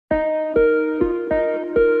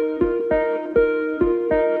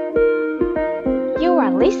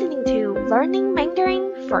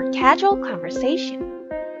for casual conversation.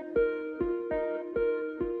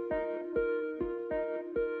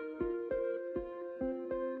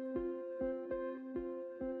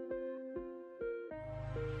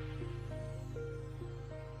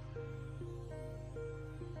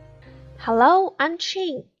 Hello, I'm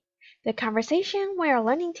Ching. The conversation we are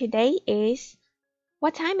learning today is,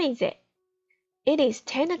 what time is it? It is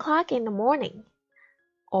 10 o'clock in the morning.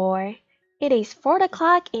 Or, it is 4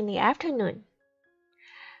 o'clock in the afternoon.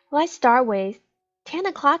 Let's start with 10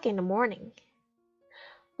 o'clock in the morning.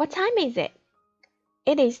 What time is it?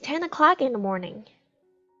 It is 10 o'clock in the morning.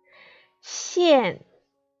 现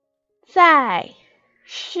在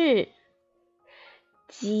是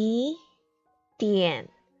几点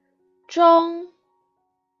钟？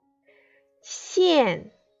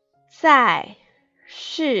现在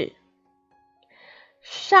是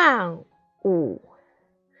上午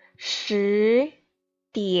10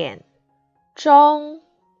点钟。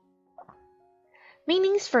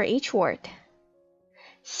Meanings for each word.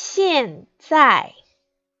 现在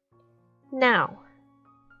Now.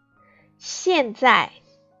 现在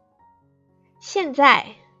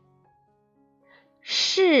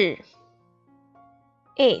是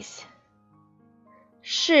is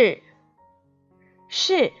是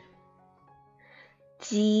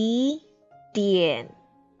几点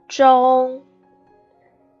钟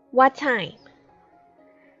What time?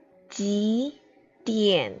 几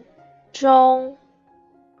点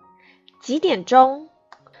钟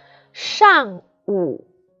上午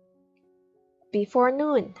Before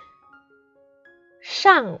noon.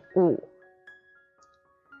 上午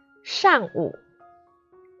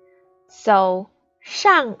So,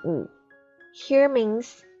 上午 here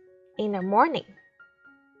means in the morning.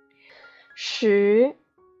 10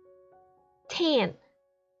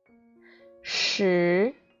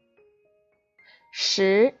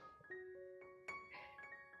 10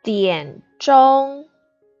 点钟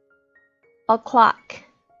o'clock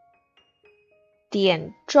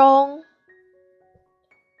点钟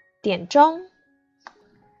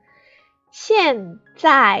现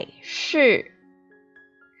在是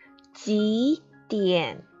几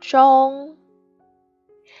点钟？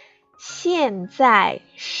现在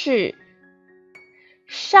是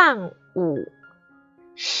上午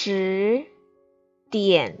10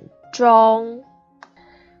点钟。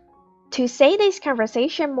To say this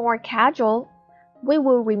conversation more casual, we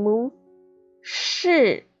will remove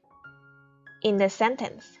是 in the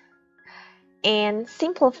sentence and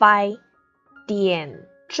simplify 点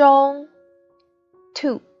钟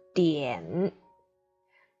to 点。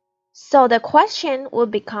So the question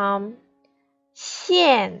would become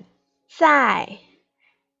现在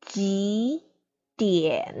几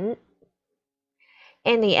点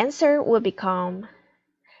and the answer would become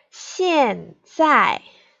现在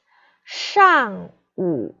上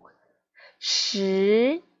午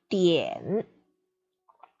10点。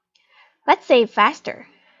Let's say faster.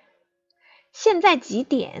 现在几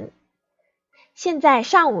点？现在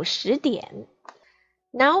上午10点。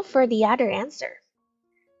Now for the other answer.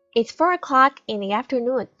 It's 4 o'clock in the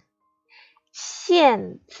afternoon.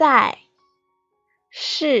 现在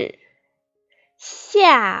是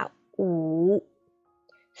下午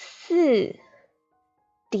4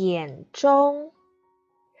点钟。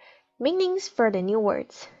Meanings for the new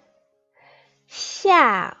words.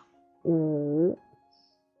 下午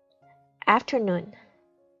afternoon.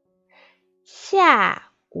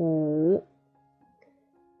 下午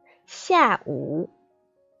4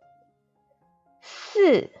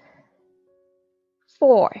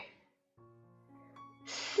 4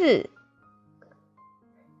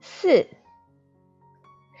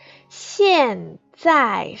现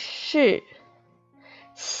在是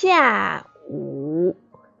下午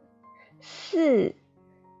4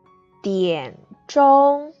点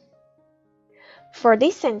钟。For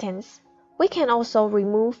this sentence, we can also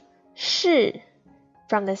remove 是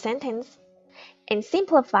from the sentence and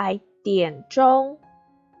simplify 点钟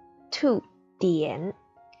to 点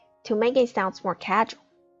to make it sound more casual.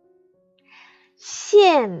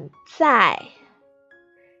 现在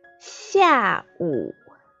下午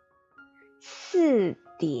4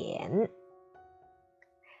点。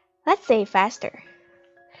Let's say faster.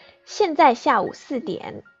 现在下午4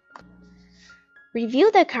点。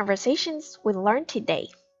Review the conversations we learned today.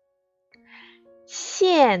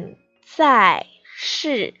 现在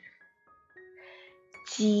是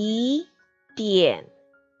几点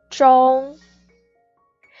钟？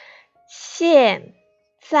现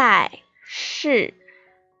在是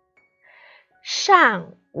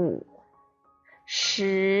上午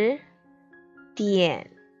10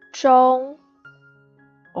点钟。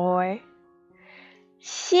Or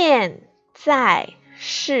现在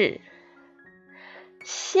是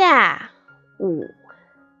下午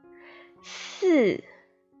4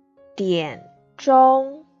点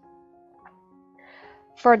钟。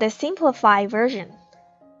For the simplified version,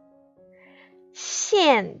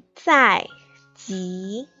 现在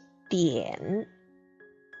几点？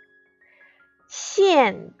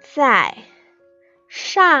现在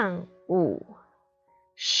上午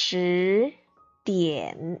10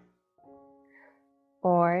点。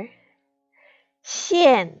Or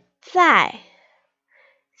现在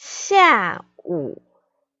下午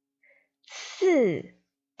4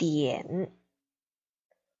点。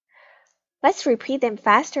Let's repeat them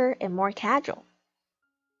faster and more casual.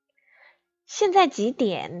 现在几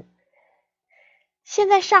点？现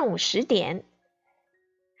在上午10点。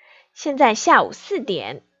现在下午4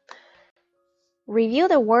点。Review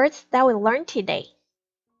the words that we learned today.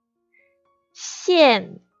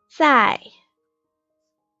 现在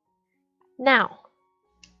Now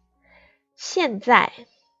现在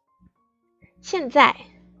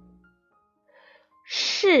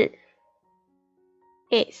是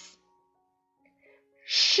is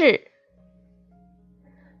是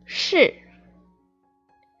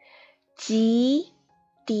几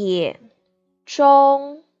点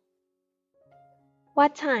钟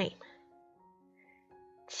What time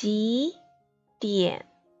几点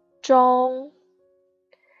钟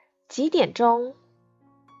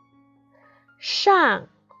上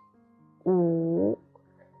午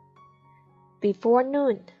before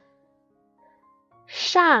noon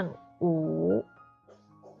上午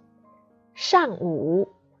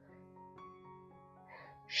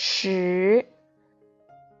10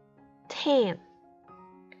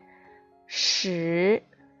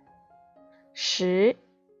 10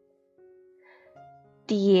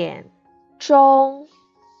点钟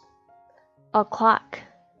o'clock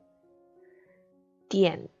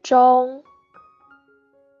点钟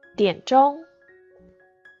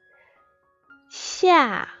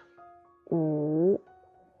下午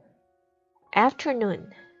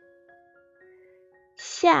afternoon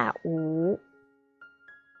下午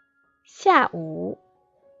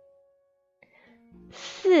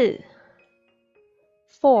4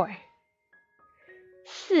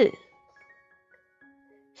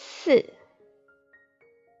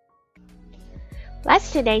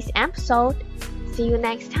 That's today's episode. See you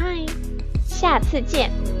next time. 下次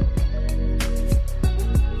见。